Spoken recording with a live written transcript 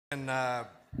in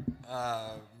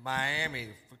Miami,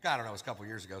 I don't know, it was a couple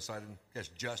years ago, so I guess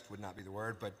just would not be the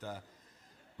word, but I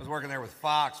was working there with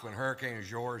Fox when Hurricane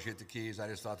George hit the Keys. I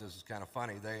just thought this was kind of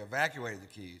funny. They evacuated the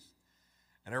Keys,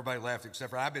 and everybody left except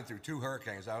for, I've been through 2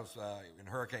 hurricanes. I was in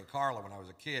Hurricane Carla when I was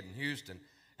a kid in Houston,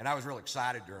 and I was real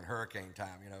excited during hurricane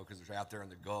time, you know, because it's out there in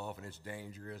the Gulf, and it's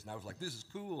dangerous, and I was like, this is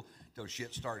cool, until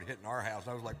shit started hitting our house,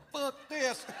 and I was like, fuck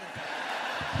this.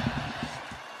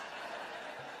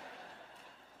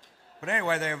 But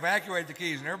anyway, they evacuate the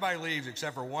Keys, and everybody leaves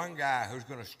except for one guy who's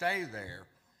going to stay there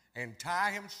and tie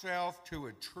himself to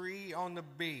a tree on the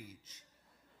beach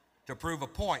to prove a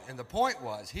point. And the point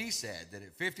was, he said that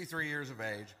at 53 years of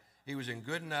age, he was in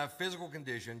good enough physical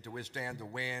condition to withstand the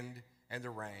wind and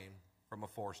the rain from a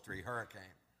Force 3 hurricane.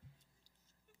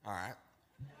 All right.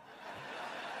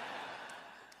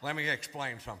 Let me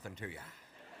explain something to you.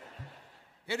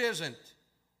 It isn't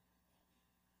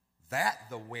that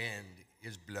the wind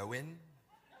is blowing.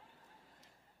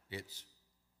 It's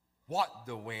what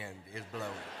the wind is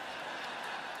blowing.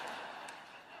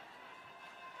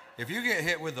 If you get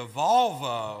hit with a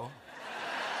Volvo,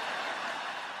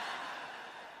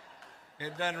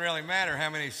 it doesn't really matter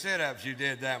how many sit-ups you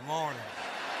did that morning.